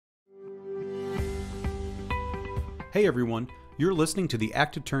Hey everyone, you're listening to the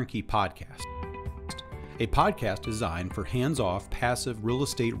Active Turnkey podcast, a podcast designed for hands-off, passive real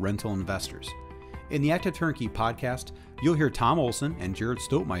estate rental investors. In the Active Turnkey podcast, you'll hear Tom Olson and Jared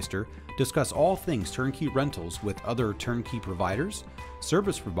Stoltmeister discuss all things turnkey rentals with other turnkey providers,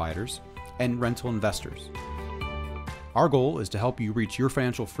 service providers, and rental investors. Our goal is to help you reach your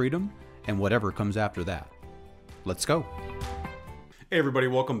financial freedom and whatever comes after that. Let's go. Hey everybody,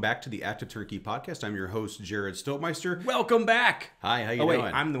 welcome back to the Active Turnkey podcast. I'm your host, Jared Stoltmeister. Welcome back. Hi, how you doing?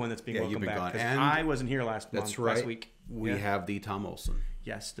 doing? I'm the one that's being welcome back because I wasn't here last week. We have the Tom Olson.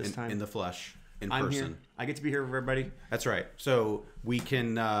 Yes, this time. In the flesh, in I'm person. Here. I get to be here with everybody. That's right. So we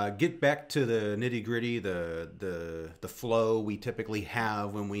can get back to the nitty gritty, the flow we typically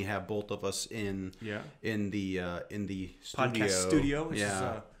have when we have both of us in the podcast studio. Which is,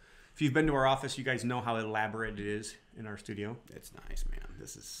 if you've been to our office, you guys know how elaborate it is in our studio. It's nice, man.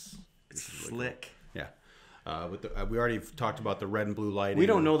 This is slick. Really cool. Yeah. We already talked about the red and blue lighting. We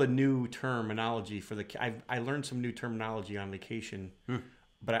don't know the new terminology for the. I learned some new terminology on vacation,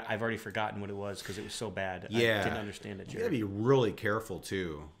 but I've already forgotten what it was because it was so bad. Yeah. I didn't understand it. Jared. You gotta be really careful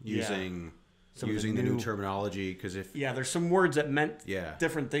too using the new terminology because there's some words that meant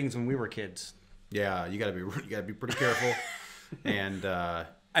different things when we were kids. Yeah, you gotta be pretty careful.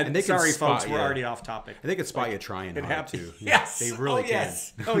 And they sorry, folks, we're already off topic. They can spot you trying hard too. Yes, they really can.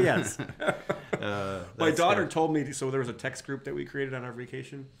 Yes. Oh yes. My daughter told me. So there was a text group that we created on our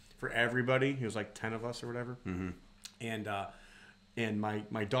vacation for everybody. It was like 10 of us or whatever. Mm-hmm. And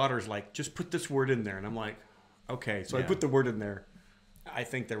my daughter's like, just put this word in there, and I'm like, okay. So I put the word in there. I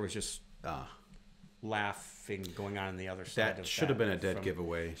think there was just laughing going on the other side. That should have been a dead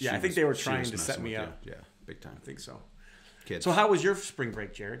giveaway. Yeah, I think they were trying to set me up. Yeah, big time. I think so. Kids. So how was your spring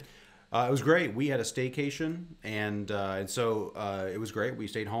break, Jared? It was great. We had a staycation, and so it was great. We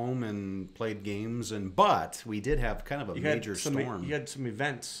stayed home and played games, but we did have kind of a major storm. You had some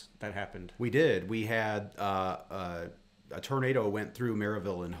events that happened. We did. We had a tornado went through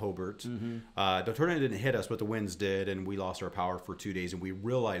Maryville and Hobart. Mm-hmm. The tornado didn't hit us, but the winds did, and we lost our power for 2 days. And we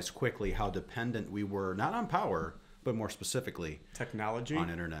realized quickly how dependent we were, not on power, but more specifically technology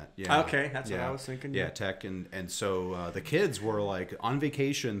on internet. Yeah. Okay, that's what I was thinking. Yeah, tech, and so the kids were like on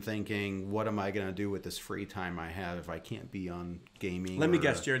vacation, thinking, "What am I going to do with this free time I have if I can't be on gaming?" Let me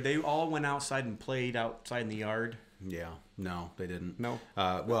guess, Jared. They all went outside and played outside in the yard. Yeah, no, they didn't. No.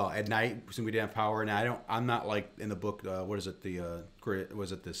 Well, at night, since we didn't have power, and I'm not like in the book. What is it?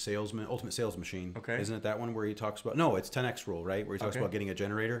 Was it the salesman, ultimate sales machine? Okay. Isn't it that one where he talks about? No, it's 10X rule, right? Where he talks about getting a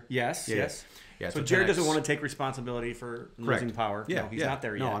generator. Yes. Yes. Yeah. So Jared doesn't want to take responsibility for losing power. Yeah. No, he's not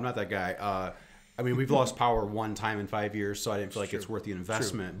there yet. No, I'm not that guy. I mean, we've lost power one time in 5 years, so I didn't feel like it's worth the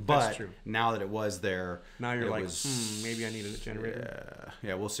investment. True. But now that it was there, now you're like, maybe I need a generator.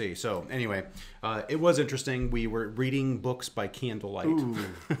 Yeah, we'll see. So anyway, it was interesting. We were reading books by candlelight. Ooh.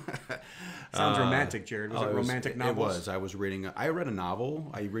 Sounds romantic, Jared. Was it romantic novels? It was. I read a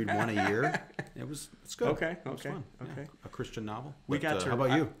novel. I read one a year. It's good. Okay. It was fun. Okay. Yeah, a Christian novel. How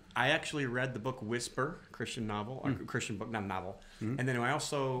about you? I actually read the book Whisper, Christian novel, or Christian book, not novel. Mm-hmm. And then I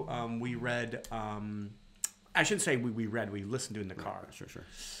also we read. I shouldn't say we read. We listened to in the car. Sure.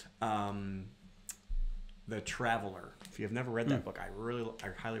 The Traveler. If you have never read that book, I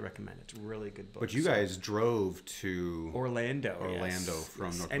highly recommend it. It's a really good book. But you guys drove to Orlando from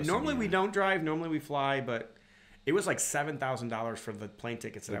Northwest and normally we don't drive. Normally we fly, but it was like $7,000 for the plane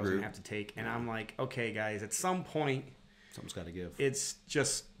tickets that I was going to have to take. And I'm like, okay, guys, at some point, something's got to give. It's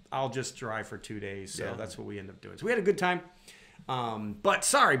just, I'll just drive for 2 days. So that's what we end up doing. So we had a good time. But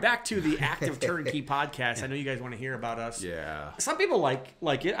sorry, back to the Active Turnkey podcast. I know you guys want to hear about us. Yeah. Some people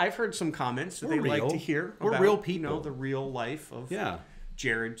like it. I've heard some comments that they like to hear. We're real people. The real life of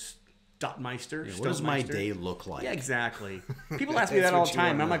Jared Stoltmeister. Yeah, what does my day look like? Yeah, exactly. People ask me that all the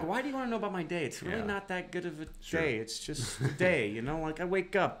time. And I'm like, why do you want to know about my day? It's really not that good of a day. It's just a day. Like I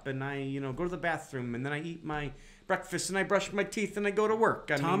wake up and I, go to the bathroom and then I eat my breakfast and I brush my teeth and I go to work.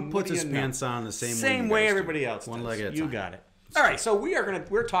 Tom puts his pants on the same way everybody else does. One leg at a time. You got it. All right, so we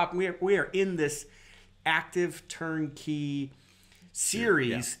are in this Active Turnkey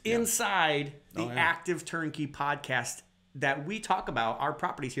series inside the Active Turnkey podcast that we talk about our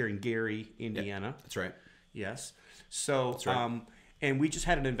properties here in Gary, Indiana. That's right. Yes. So, and we just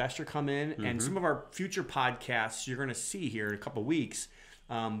had an investor come in, and some of our future podcasts you're going to see here in a couple of weeks.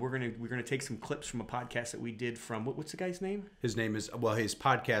 We're gonna take some clips from a podcast that we did from what's the guy's name? His name is his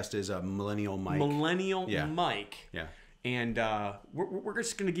podcast is Millennial Mike. Mike. Yeah. And we're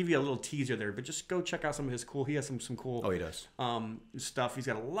just going to give you a little teaser there, but just go check out some of his cool. He has some cool. Oh, he does. Stuff. He's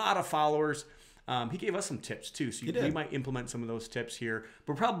got a lot of followers. he gave us some tips too. So we might implement some of those tips here.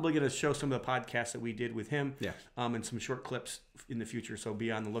 We're probably going to show some of the podcasts that we did with him, and some short clips in the future. So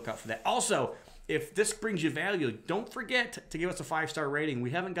be on the lookout for that. Also, if this brings you value, don't forget to give us a 5-star rating.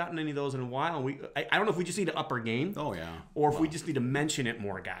 We haven't gotten any of those in a while. I don't know if we just need to up our game. Oh, yeah. Or if we just need to mention it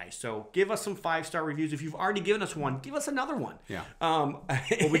more, guys. So give us some 5-star reviews. If you've already given us one, give us another one. Yeah. Well,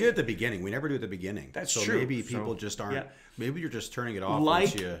 we did at the beginning. We never do at the beginning. That's so true. Maybe people just aren't. Yeah. Maybe you're just turning it off.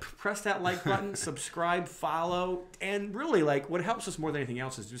 Press that like button, subscribe, follow. And really, like, what helps us more than anything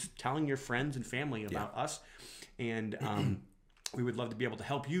else is just telling your friends and family about us. And we would love to be able to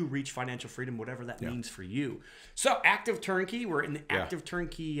help you reach financial freedom, whatever that means for you. So, Active Turnkey. We're in the Active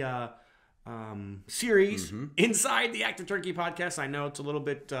Turnkey series inside the Active Turnkey podcast. I know it's a little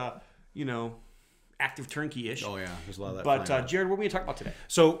bit, Active Turnkey-ish. Oh, yeah. There's a lot of that. But, Jared, what are we going to talk about today?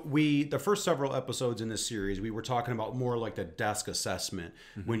 So, the first several episodes in this series, we were talking about more like the desk assessment.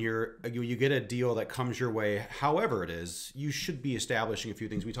 When you get a deal that comes your way, however it is, you should be establishing a few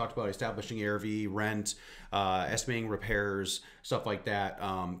things. We talked about establishing ARV, rent, estimating repairs, stuff like that,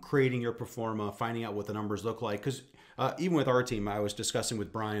 creating your pro forma, finding out what the numbers look like. Because even with our team, I was discussing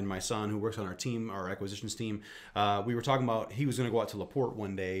with Brian, my son, who works on our team, our acquisitions team. We were talking about he was going to go out to LaPorte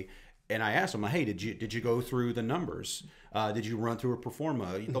one day. And I asked him, hey, did you go through the numbers? Did you run through a pro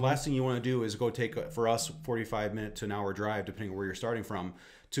forma? The last thing you want to do is go take, for us, 45 minute to an hour drive, depending on where you're starting from,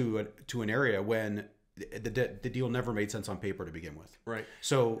 to an area when the deal never made sense on paper to begin with. Right.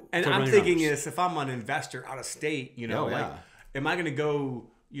 So, and I'm thinking is if I'm an investor out of state, am I going to go,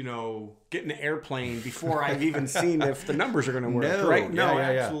 get in an airplane before I've even seen if the numbers are going to work? Right? No,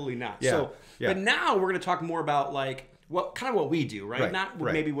 absolutely not. Yeah. So, but now we're going to talk more about like, what we do, right? Not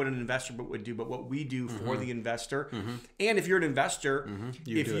maybe what an investor would do, but what we do for the investor. And if you're an investor,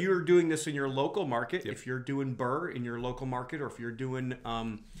 if you're doing this in your local market, if you're doing BRRRR in your local market, or if you're doing,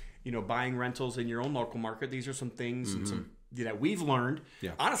 buying rentals in your own local market, these are some things and some that we've learned.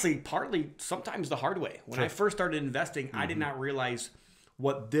 Honestly, partly sometimes the hard way. When I first started investing, I did not realize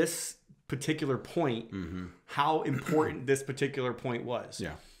what this particular point, how important this particular point was.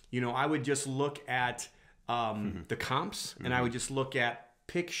 I would just look at the comps, and I would just look at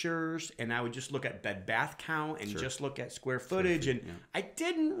pictures, and I would just look at bed bath count, and just look at square footage, and I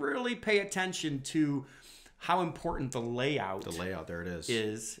didn't really pay attention to how important the layout there it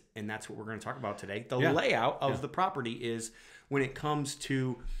is, and that's what we're going to talk about today. The layout of the property is when it comes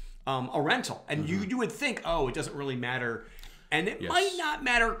to a rental, and you would think, it doesn't really matter. And it might not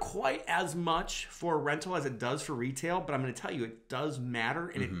matter quite as much for rental as it does for retail, but I'm going to tell you it does matter,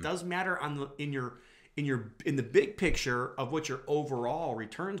 and it does matter in the big picture of what your overall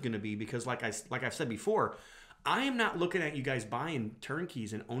return is going to be, because like I've said before, I am not looking at you guys buying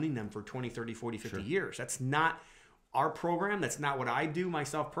turnkeys and owning them for 20, 30, 40, 50 years. That's not our program. That's not what I do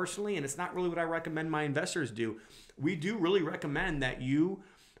myself personally, and it's not really what I recommend my investors do. We do really recommend that you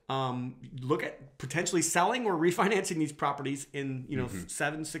look at potentially selling or refinancing these properties in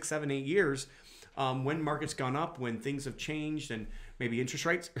 7, 6, 7, 8 years, when market's gone up, when things have changed, and maybe interest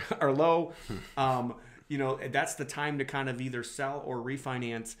rates are low. That's the time to kind of either sell or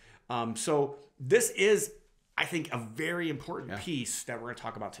refinance. So this is, I think, a very important piece that we're going to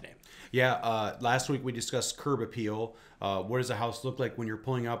talk about today. Last week we discussed curb appeal. What does a house look like when you're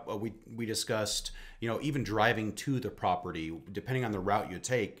pulling up? We discussed, even driving to the property, depending on the route you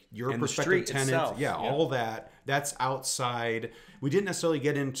take, your prospective tenant, all that. That's outside. We didn't necessarily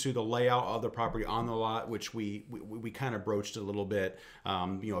get into the layout of the property on the lot, which we kind of broached a little bit.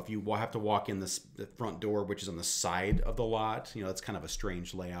 If you have to walk in the front door, which is on the side of the lot, that's kind of a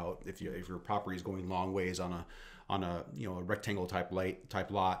strange layout. If your property is going long ways on a a rectangle type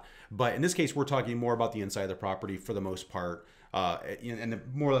lot. But in this case, we're talking more about the inside of the property for the most part. And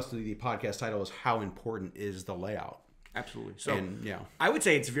more or less the podcast title is How Important is the Layout? Absolutely. So I would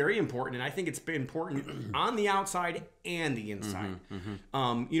say it's very important, and I think it's been important on the outside and the inside.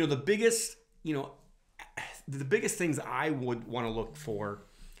 The biggest things I would want to look for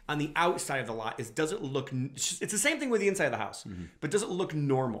on the outside of the lot is, does it look, it's the same thing with the inside of the house, but does it look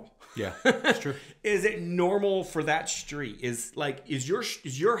normal? Yeah, that's true. Is it normal for that street? Is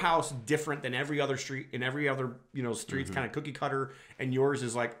your house different than every other street, and every other, street's kind of cookie cutter, and yours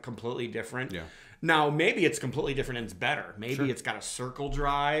is like completely different? Yeah. Now, maybe it's completely different and it's better. Maybe it's got a circle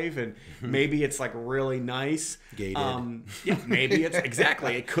drive, and maybe it's like really nice. Gated. Maybe it's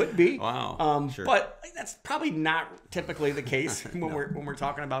exactly. It could be. Wow. But that's probably not typically the case when we're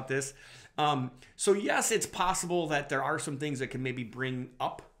talking about this. So yes, it's possible that there are some things that can maybe bring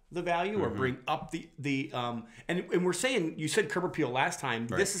up the value or bring up the and we're saying, you said curb appeal last time.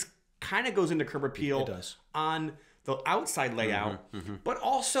 Right. This is kind of goes into curb appeal it does. on the outside layout, but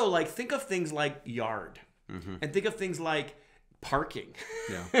also like think of things like yard and think of things like parking.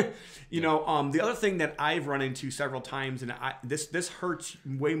 Yeah. The other thing that I've run into several times, and this hurts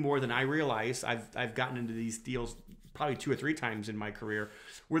way more than I realize. I've gotten into these deals probably 2 or 3 times in my career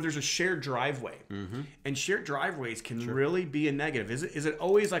where there's a shared driveway, and shared driveways can really be a negative. Is it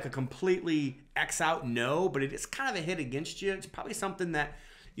always like a completely X out? No, but it is kind of a hit against you. It's probably something that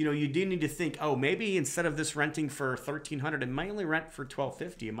you do need to think, oh, maybe instead of this renting for $1,300, it might only rent for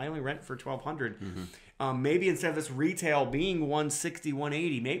 $1,250. It might only rent for $1,200. Maybe instead of this retail being $160,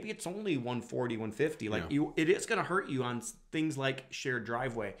 $180, maybe it's only $140, $150. Like it is going to hurt you on things like shared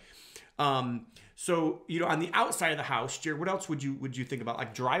driveway. So on the outside of the house, Jared, what else would you think about?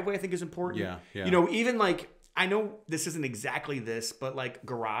 Like driveway, I think is important. Yeah. Even like, I know this isn't exactly this, but like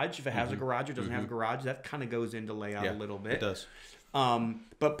garage, if it has a garage or doesn't have a garage, that kind of goes into layout a little bit. It does.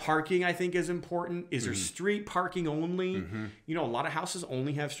 But parking, I think, is important. Is there street parking only? A lot of houses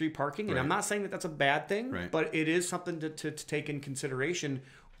only have street parking, and I'm not saying that that's a bad thing, but it is something to take in consideration,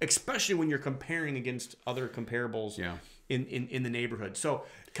 especially when you're comparing against other comparables in the neighborhood. So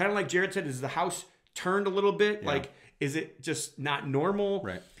kind of like Jared said, is the house turned a little bit? Like, is it just not normal?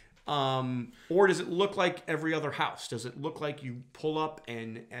 Right. Or does it look like every other house? Does it look like you pull up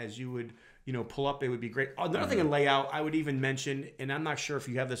and as you would pull up, it would be great. Another thing in layout I would even mention, and I'm not sure if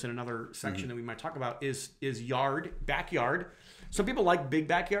you have this in another section that we might talk about, is backyard. Some people like big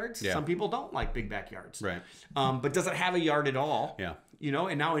backyards. Some people don't like big backyards. Right. But does it have a yard at all? Yeah.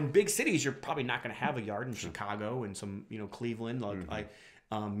 And now in big cities, you're probably not going to have a yard in Chicago and some, Cleveland.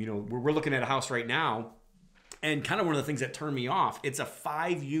 We're looking at a house right now, and kind of one of the things that turned me off, it's a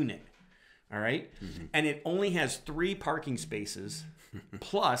 5-unit. All right. And it only has 3 parking spaces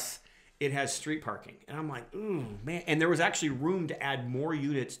plus it has street parking. And I'm like, ooh, man. And there was actually room to add more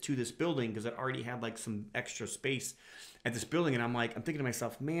units to this building because it already had like some extra space at this building. And I'm thinking to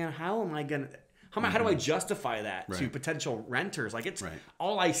myself, man, how do I justify that to potential renters? Like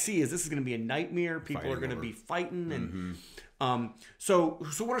all I see is this is going to be a nightmare. People are going to be fighting. And so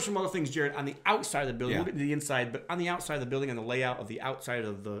what are some other things, Jared, on the outside of the building? We'll get to the inside, but on the outside of the building and the layout of the outside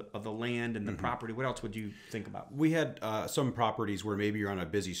of the land and the property, what else would you think about? We had some properties where maybe you're on a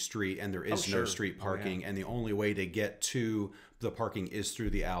busy street and there is no street parking, and the only way to get to the parking is through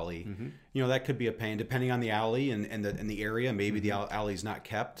the alley. That could be a pain depending on the alley and the area. Maybe the alley's not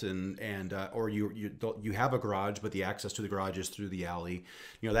kept, or you have a garage, but the access to the garage is through the alley.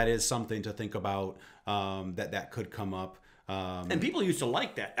 That is something to think about. That could come up. And people used to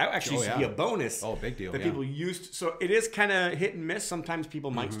like that. That actually used to be a bonus. Oh, big deal. That people used. So it is kind of hit and miss. Sometimes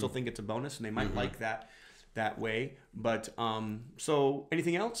people might still think it's a bonus, and they might like that way. But so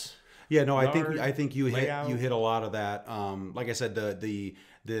anything else? Yeah, no, I think you hit a lot of that. Like I said, the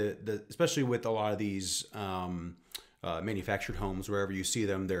especially with a lot of these manufactured homes, wherever you see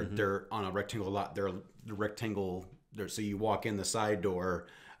them, they're on a rectangle lot. They're the rectangle. So you walk in, the side door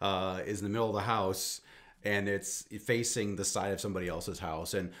is in the middle of the house, and it's facing the side of somebody else's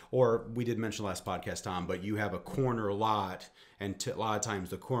house. Or we did mention last podcast, Tom, but you have a corner lot, and a lot of times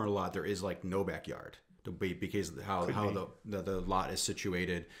the corner lot, there is like no backyard because of how the lot is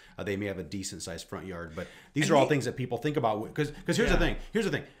situated. They may have a decent sized front yard, but these are all things that people think about. Because here's the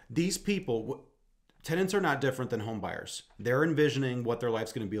thing. These people, tenants are not different than home buyers. They're envisioning what their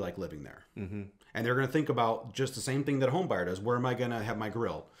life's going to be like living there. And they're going to think about just the same thing that a home buyer does. Where am I going to have my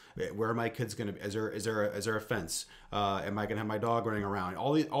grill? Where are my kids going to be? Is there a fence? Am I going to have my dog running around?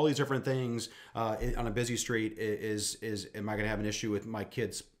 All these different things on a busy street am I going to have an issue with my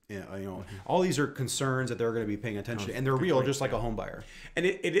kids? All these are concerns that they're going to be paying attention to, and they're real, just like a home buyer. And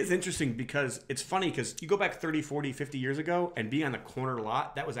it is interesting because it's funny because you go back 30, 40, 50 years ago and being on the corner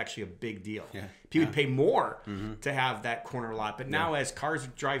lot, that was actually a big deal. People would pay more to have that corner lot. But now as cars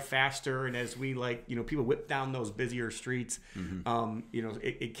drive faster and as we people whip down those busier streets,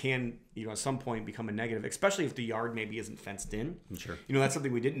 it can, at some point become a negative, especially if the yard maybe isn't fenced in. Sure. That's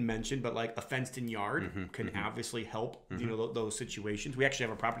something we didn't mention, but like a fenced in yard can obviously help, those situations. We actually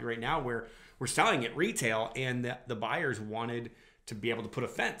have a property right now where we're selling it retail, and the buyers wanted to be able to put a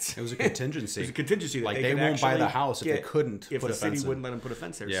fence. It was a contingency. It was a contingency. Like they won't buy the house if they couldn't if put a fence in. If the city wouldn't let them put a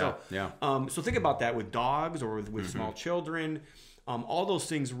fence there. Yeah. So think about that with dogs or with small children. All those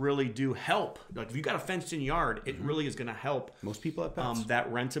things really do help. Like if you got a fenced-in yard, it really is going to help. Most people have pets.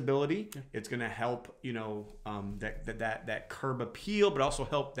 That rentability. Yeah. It's going to help. That curb appeal, but also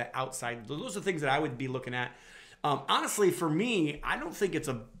help that outside. Those are things that I would be looking at. Honestly, for me, I don't think it's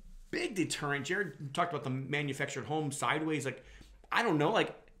a big deterrent. Jared talked about the manufactured home sideways. Like I don't know.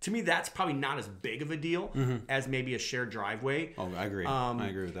 Like to me, that's probably not as big of a deal as maybe a shared driveway. Oh, I agree. I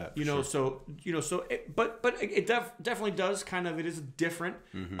agree with that. But it definitely does kind of, it is different.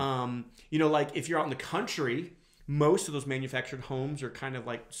 Like if you're out in the country, most of those manufactured homes are kind of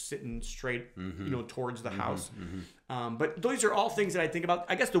like sitting straight, towards the house. But those are all things that I think about.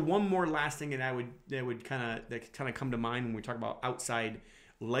 I guess the one more last thing that would kind of come to mind when we talk about outside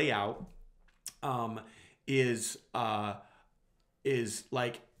layout, is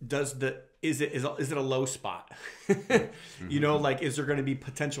like, is it a low spot? Like, is there going to be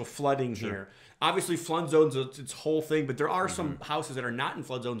potential flooding here? Obviously, flood zones, it's its whole thing, but there are some houses that are not in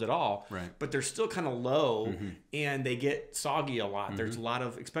flood zones at all, but they're still kind of low, and they get soggy a lot. There's a lot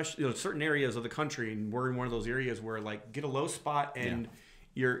of, especially certain areas of the country, and we're in one of those areas where, like, get a low spot, and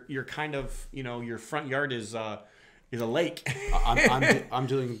you're kind of, your front yard is a lake. I'm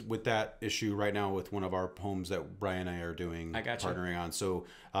dealing with that issue right now with one of our homes that Brian and I are doing, partnering on. So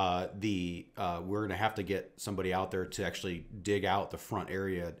we're going to have to get somebody out there to actually dig out the front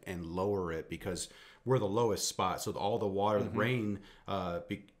area and lower it, because we're the lowest spot. So all the water, the rain,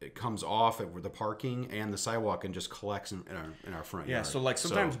 it comes off at the parking and the sidewalk and just collects in our front yard. Yeah, so like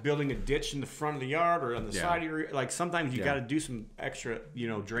sometimes building a ditch in the front of the yard or on the side of your, like sometimes you got to do some extra,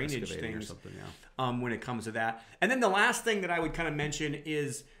 drainage things when it comes to that. And then the last thing that I would kind of mention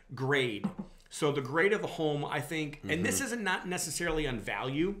is grade. So the grade of the home, I think, and this isn't not necessarily on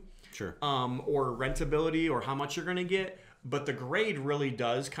value, or rentability or how much you're going to get, but the grade really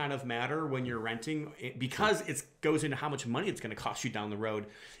does kind of matter when you're renting, because it goes into how much money it's going to cost you down the road.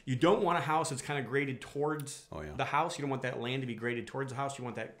 You don't want a house that's kind of graded towards the house. You don't want that land to be graded towards the house. You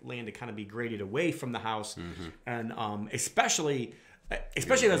want that land to kind of be graded away from the house. And especially if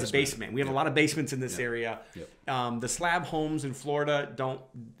there's a basement. We have a lot of basements in this area. The slab homes in Florida don't,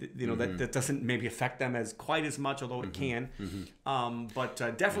 that doesn't maybe affect them as quite as much, although it can. But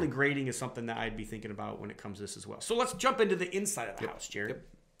definitely grading is something that I'd be thinking about when it comes to this as well. So let's jump into the inside of the house, Jared.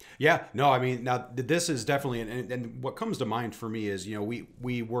 Yeah, no, I mean, now this is definitely, and what comes to mind for me is,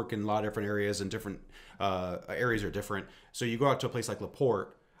 we work in a lot of different areas, and different areas are different. So you go out to a place like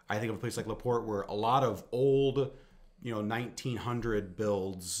LaPorte. I think of a place like LaPorte where a lot of old, 1900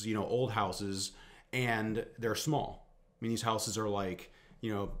 builds, old houses, and they're small. I mean, these houses are like,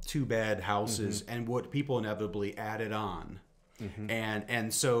 2-bed houses, and what people inevitably added on.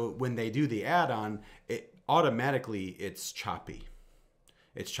 And so when they do the add-on, it automatically, it's choppy.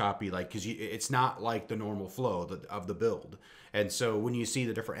 It's choppy, like, because it's not like the normal flow of the build. And so when you see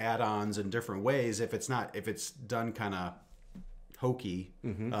the different add-ons in different ways, if it's done kind of hokey,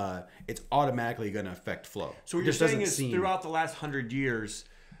 it's automatically going to affect flow. So what you're saying is throughout the last 100 years,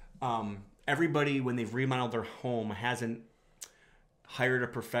 everybody, when they've remodeled their home, hasn't hired a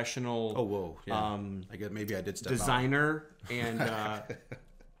professional I guess maybe I did step designer out. And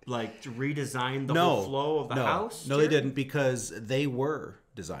like redesigned the whole flow of the house? No, they didn't, because they were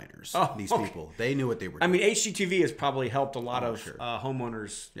designers. These people, they knew what they were doing. I mean, HGTV has probably helped a lot of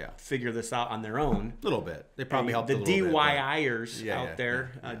homeowners figure this out on their own. A little bit. They probably helped the a little bit. The DIYers out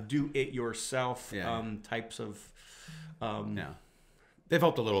there, do-it-yourself types of... They've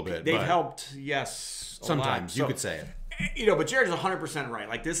helped a little bit. They've helped, yes, sometimes, you could say it. But Jared's 100% right.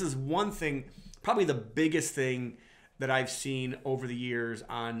 Like, this is one thing, probably the biggest thing that I've seen over the years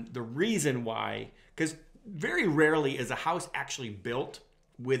on the reason why, because very rarely is a house actually built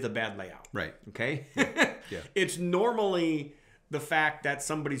with a bad layout. Right. Okay? It's normally the fact that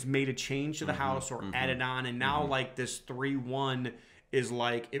somebody's made a change to the house or added on, and now like this 3-1 is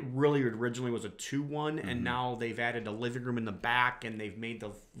like, it really originally was a 2-1, and now they've added a living room in the back, and they've made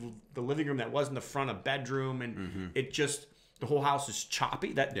the living room that was in the front a bedroom, and it just, the whole house is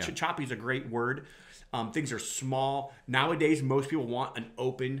choppy. Choppy is a great word. Things are small. Nowadays, most people want an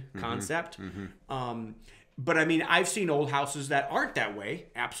open concept. But I mean, I've seen old houses that aren't that way,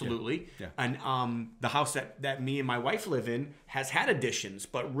 absolutely. And the house that me and my wife live in has had additions,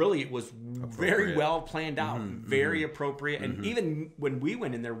 but really it was very well planned out, very appropriate. And even when we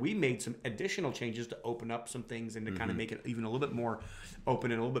went in there, we made some additional changes to open up some things and to kind of make it even a little bit more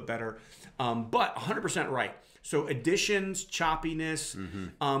open and a little bit better. But 100% right. So additions, choppiness.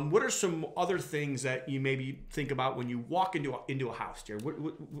 What are some other things that you maybe think about when you walk into a house, Jared?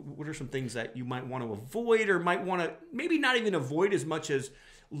 What are some things that you might want to avoid, or might want to maybe not even avoid as much as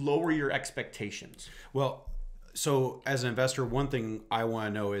lower your expectations? Well, so as an investor, one thing I want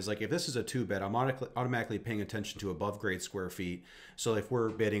to know is, like, if this is a 2-bed, I'm automatically paying attention to above grade square feet. So if we're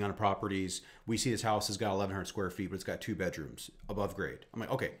bidding on properties, we see this house has got 1,100 square feet, but it's got 2 bedrooms above grade. I'm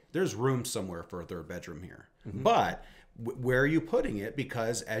like, okay, there's room somewhere for a 3rd bedroom here. But where are you putting it?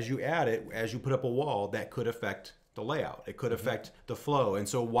 Because as you add it, as you put up a wall, that could affect the layout. It could affect the flow. And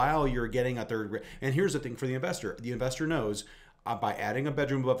so while you're getting a third, and here's the thing for the investor knows by adding a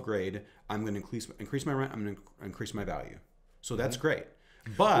bedroom above grade, I'm going to increase my rent. I'm going to increase my value. So that's great.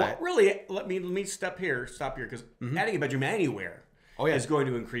 But really, let me stop here, because adding a bedroom anywhere is going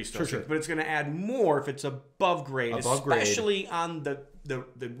to increase those things. But it's going to add more if it's above grade, especially on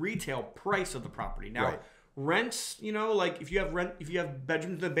the retail price of the property. Now, rents, like if you have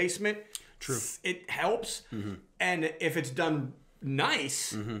bedrooms in the basement, it helps. And if it's done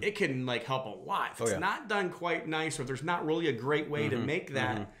nice, it can help a lot. If it's not done quite nice, or there's not really a great way to make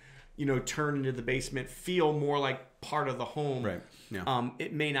that turn into the basement feel more like part of the home,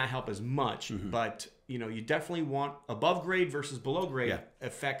 it may not help as much. But you definitely want above grade versus below grade.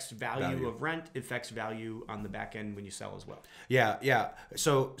 Affects value of rent, affects value on the back end when you sell as well.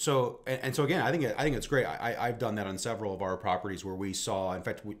 So again, I think it's great. I've done that on several of our properties where we saw, in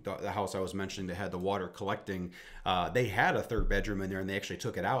fact, the house I was mentioning that had the water collecting, they had a third bedroom in there, and they actually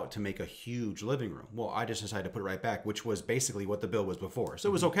took it out to make a huge living room. Well, I just decided to put it right back, which was basically what the bill was before, so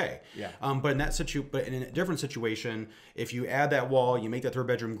it was okay. But in a different situation, if you add that wall, you make that third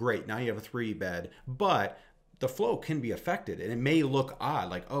bedroom, great. Now you have a 3-bed, but the flow can be affected, and it may look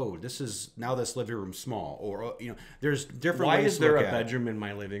odd, like, oh, this living room's small, or there's different ways. Why is there a bedroom in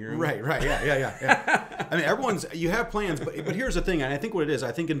my living room? Right, yeah. I mean, you have plans, but here's the thing, and I think what it is,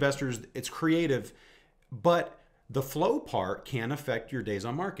 I think investors, it's creative, but the flow part can affect your days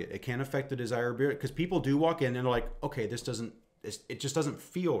on market. It can affect the desirability, because people do walk in and they're like, okay, it just doesn't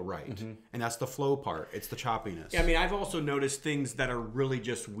feel right. And that's the flow part. It's the choppiness. Yeah, I mean, I've also noticed things that are really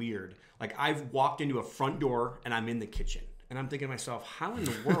just weird. Like, I've walked into a front door and I'm in the kitchen, and I'm thinking to myself, how in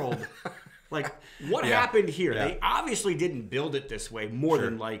the world, what happened here? They obviously didn't build it this way, more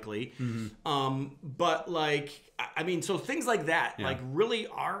than likely. But so things like that, really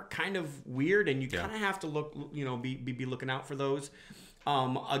are kind of weird, and you kind of have to look, be looking out for those.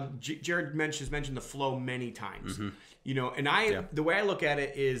 Jared has mentioned the flow many times. And the way I look at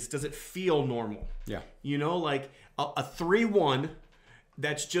it is, does it feel normal? Like a 3-1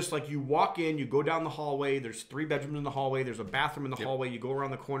 that's just like, you walk in, you go down the hallway, there's 3 bedrooms in the hallway, there's a bathroom in the hallway, you go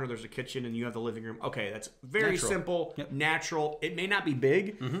around the corner, there's a kitchen, and you have the living room. Okay, that's very simple, natural. It may not be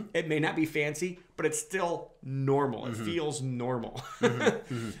big, it may not be fancy, but it's still normal. It feels normal.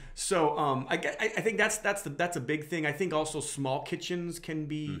 So I think that's a big thing. I think also small kitchens can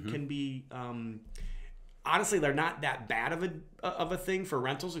be honestly, they're not that bad of a thing for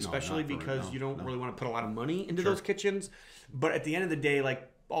rentals, especially because you don't really want to put a lot of money into those kitchens. But at the end of the day,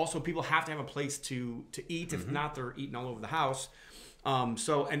 also people have to have a place to eat. If not, they're eating all over the house.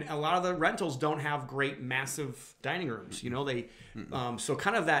 And a lot of the rentals don't have great, massive dining rooms. So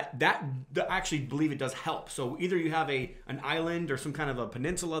kind of that I actually believe it does help. So either you have an island or some kind of a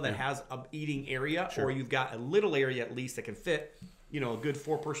peninsula that has a eating area, or you've got a little area at least that can fit, a good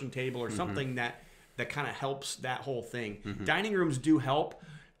 4-person table or something that kind of helps that whole thing. Dining rooms do help.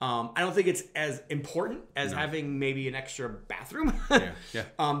 I don't think it's as important as having maybe an extra bathroom. The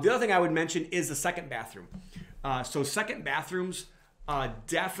other thing I would mention is the second bathroom. So second bathrooms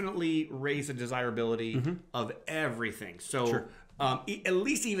definitely raise the desirability of everything. So at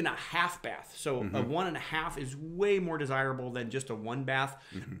least even a half bath. So a 1.5 is way more desirable than just a 1 bath.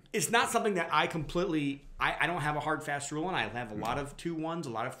 It's not something that I don't have a hard fast rule on. I have a lot of 2-1s, a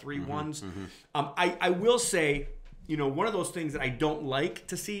lot of 3-1s. I will say, one of those things that I don't like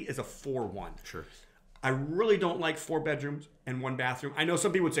to see is a 4-1. I really don't like 4 bedrooms and 1 bathroom. I know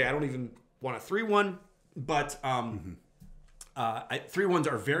some people would say I don't even want a 3-1, but 3-1s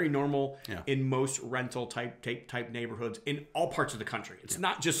are very normal in most rental type neighborhoods in all parts of the country. It's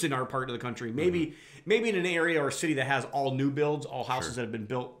not just in our part of the country. Maybe in an area or a city that has all new builds, all houses that have been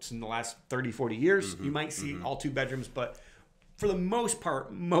built in the last 30, 40 years, you might see all 2 bedrooms. But for the most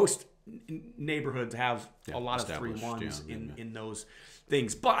part, most neighborhoods have a lot of 3-1s in those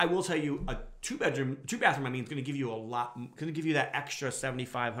things. But I will tell you, a 2-bathroom, is going to give you going to give you that extra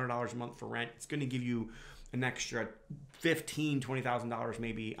 $7,500 a month for rent. It's going to give you an extra $15,000, $20,000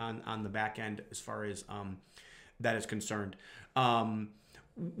 maybe on the back end as far as that is concerned.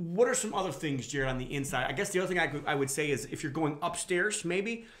 What are some other things, Jared, on the inside? I guess the other thing I would say is, if you're going upstairs,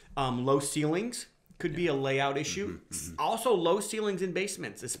 maybe low ceilings could be a layout issue. Also, low ceilings in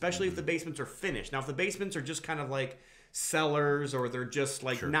basements, especially if the basements are finished. Now, if the basements are just kind of like cellars, or they're just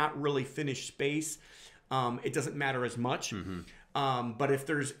not really finished space, it doesn't matter as much. But if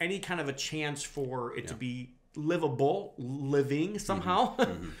there's any kind of a chance for it to be living somehow,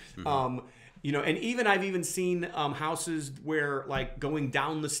 and I've even seen houses where, going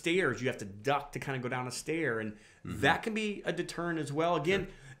down the stairs, you have to duck to kind of go down a stair, and that can be a deterrent as well. Again,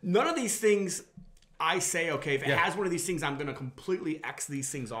 none of these things I say, okay, if it has one of these things, I'm going to completely X these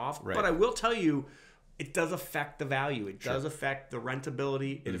things off. Right. But I will tell you, it does affect the value. It does affect the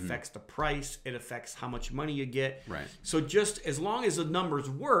rentability. It affects the price. It affects how much money you get. Right. So just as long as the numbers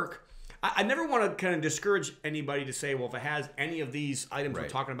work, I never want to kind of discourage anybody to say, well, if it has any of these items we're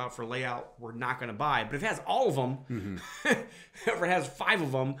talking about for layout, we're not going to buy. But if it has all of them, if it has 5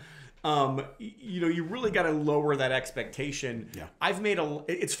 of them, you really got to lower that expectation. Yeah.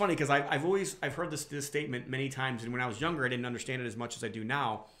 It's funny because I've heard this statement many times, and when I was younger, I didn't understand it as much as I do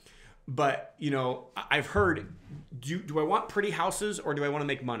now. But I've heard, do I want pretty houses or do I want to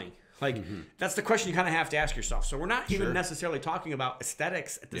make money? Like, that's the question you kind of have to ask yourself. So we're not even necessarily talking about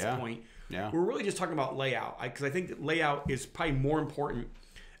aesthetics at this point. Yeah. We're really just talking about layout, because I think that layout is probably more important.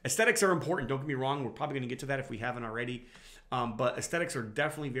 Aesthetics are important. Don't get me wrong. We're probably going to get to that if we haven't already. But aesthetics are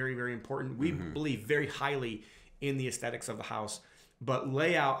definitely very, very important. We believe very highly in the aesthetics of the house. But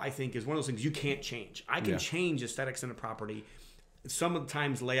layout, I think, is one of those things you can't change. I can change aesthetics in a property. Some of the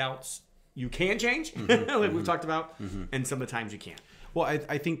times layouts you can change, like we've talked about, and some of the times you can't. Well,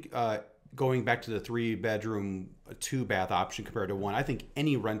 I think going back to the 3-bedroom, 2-bath option compared to 1, I think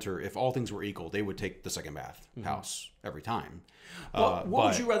any renter, if all things were equal, they would take the 2-bath house every time. Well, what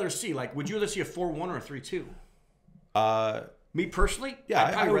would you rather see? Like, would you rather see a 4-1 or a 3-2? Me personally,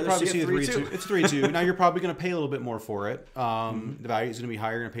 I would probably see a 3-2. It's 3-2. Now you're probably going to pay a little bit more for it. The value is going to be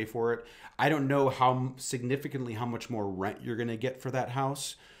higher. You're going to pay for it. I don't know how much more rent you're going to get for that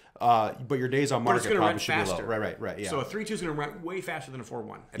house. But your days on market probably should be low. Right. Yeah. So a 3-2 is going to rent way faster than a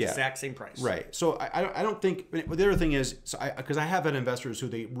 4-1 at the exact same price. Right. So I don't think. The other thing is, because I have had investors who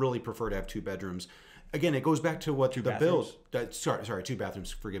they really prefer to have 2 bedrooms. Again, it goes back to what the build. Sorry, 2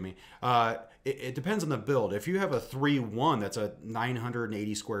 bathrooms. Forgive me. It depends on the build. If you have a 3-1 that's a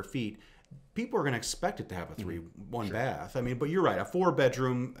 980 square feet, people are going to expect it to have a 3-1 bath. I mean, but you're right. A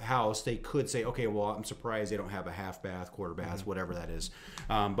 4-bedroom house, they could say, okay, well, I'm surprised they don't have a half bath, quarter bath, whatever that is.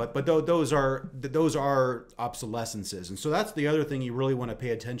 But those are obsolescences, and so that's the other thing you really want to pay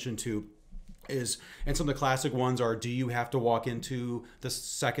attention to. And some of the classic ones are: do you have to walk into the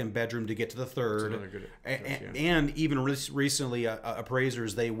 2nd bedroom to get to the 3rd? And even recently,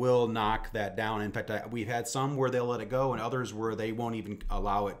 appraisers, they will knock that down. In fact, we've had some where they'll let it go, and others where they won't even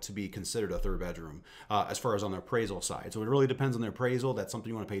allow it to be considered a 3rd bedroom, as far as on the appraisal side. So it really depends on the appraisal. That's something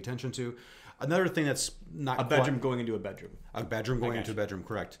you want to pay attention to. Another thing that's not a bedroom going into a bedroom. A bedroom going into a bedroom,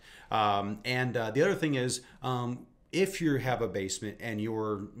 correct. And the other thing is, if you have a basement and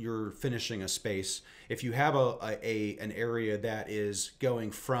you're finishing a space, if you have an area that is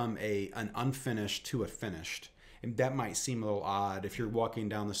going from an unfinished to a finished, and that might seem a little odd if you're walking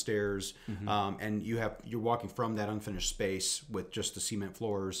down the stairs and you're walking from that unfinished space with just the cement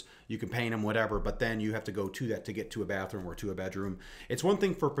floors. You can paint them, whatever, but then you have to go to that to get to a bathroom or to a bedroom. It's one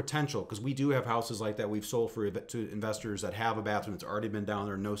thing for potential, because we do have houses like that we've sold to investors that have a bathroom that's already been down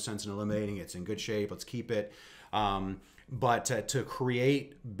there. No sense in eliminating it. It's in good shape. Let's keep it. But to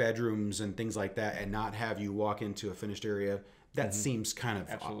create bedrooms and things like that and not have you walk into a finished area, that seems kind of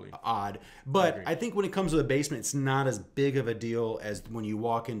odd. But I think when it comes to the basement, it's not as big of a deal as when you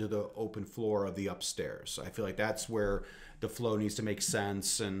walk into the open floor of the upstairs. I feel like that's where the flow needs to make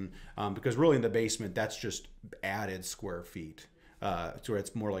sense. And because really in the basement, that's just added square feet. So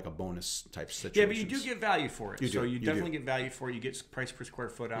it's more like a bonus type situation. Yeah, but you do get value for it. You definitely get value for it. You get price per square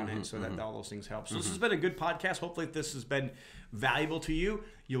foot on it, so that all those things help. So this has been a good podcast. Hopefully this has been valuable to you.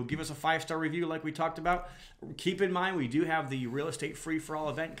 You'll give us a 5-star review like we talked about. Keep in mind, we do have the Real Estate Free For All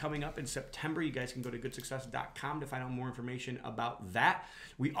event coming up in September. You guys can go to goodsuccess.com to find out more information about that.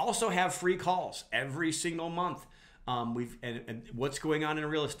 We also have free calls every single month. And what's going on in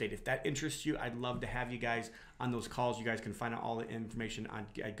real estate. If that interests you, I'd love to have you guys on those calls. You guys can find out all the information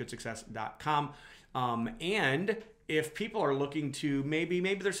at goodsuccess.com. And if people are looking to maybe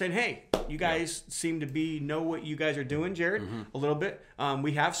they're saying, hey, you guys seem to know what you guys are doing, Jared, a little bit.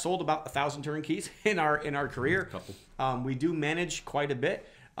 We have sold about 1,000 turnkeys in our career. We do manage quite a bit.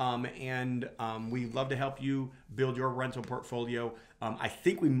 And we'd love to help you build your rental portfolio. I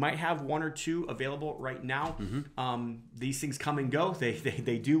think we might have 1 or 2 available right now. These things come and go.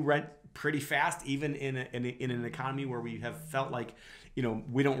 They do rent pretty fast, even in an economy where we have felt like,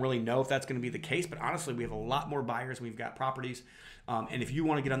 we don't really know if that's going to be the case. But honestly, we have a lot more buyers. We've got properties. And if you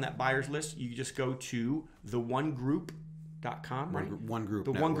want to get on that buyers list, you just go to group.com, right? One Group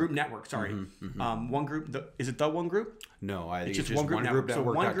The Network. One Group Network, sorry. One Group, is it the One Group? No, I think it's just One Group Network. So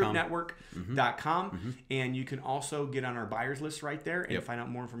onegroupnetwork.com. onegroupnetwork.com. And you can also get on our buyers list right there and find out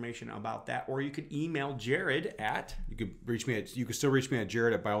more information about that. Or you could email Jared at... You could still reach me at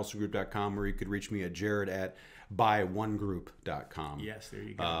jared@buyolsongroup.com, or you could reach me at jared@buyonegroup.com. Yes, there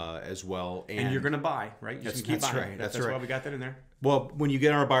you go. As well. And you're going to buy, right? That's right. That's why we got that in there. Well, when you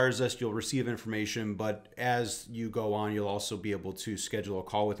get on our buyers list, you'll receive information, but as you go on, you'll also be able to schedule a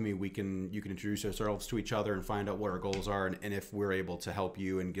call with me. You can introduce ourselves to each other and find out what our goals are, and if we're able to help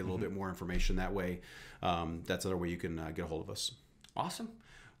you and get a little bit more information that way. That's another way you can get a hold of us. Awesome.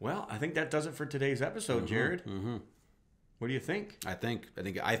 Well, I think that does it for today's episode, Jared. What do you think? I think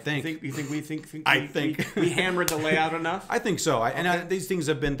we hammered the layout enough? I think so. These things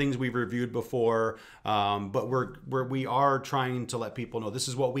have been things we've reviewed before, but we are trying to let people know this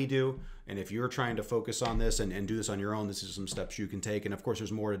is what we do. And if you're trying to focus on this and do this on your own, this is some steps you can take. And of course,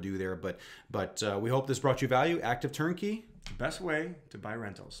 there's more to do there. But we hope this brought you value. Active Turnkey, the best way to buy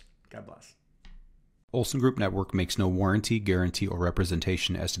rentals. God bless. Olson Group Network makes no warranty, guarantee, or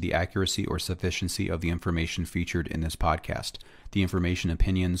representation as to the accuracy or sufficiency of the information featured in this podcast. The information,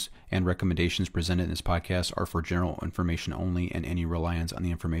 opinions, and recommendations presented in this podcast are for general information only, and any reliance on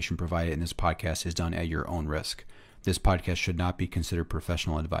the information provided in this podcast is done at your own risk. This podcast should not be considered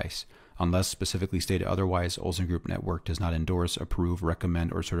professional advice. Unless specifically stated otherwise, Olson Group Network does not endorse, approve,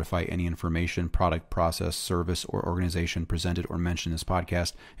 recommend, or certify any information, product, process, service, or organization presented or mentioned in this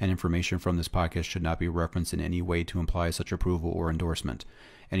podcast, and information from this podcast should not be referenced in any way to imply such approval or endorsement.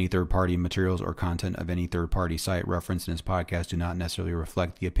 Any third-party materials or content of any third-party site referenced in this podcast do not necessarily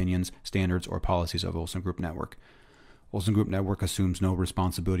reflect the opinions, standards, or policies of Olson Group Network. Olson Group Network assumes no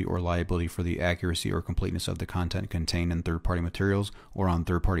responsibility or liability for the accuracy or completeness of the content contained in third-party materials or on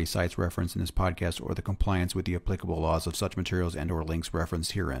third-party sites referenced in this podcast, or the compliance with the applicable laws of such materials and/or links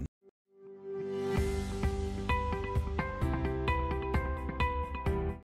referenced herein.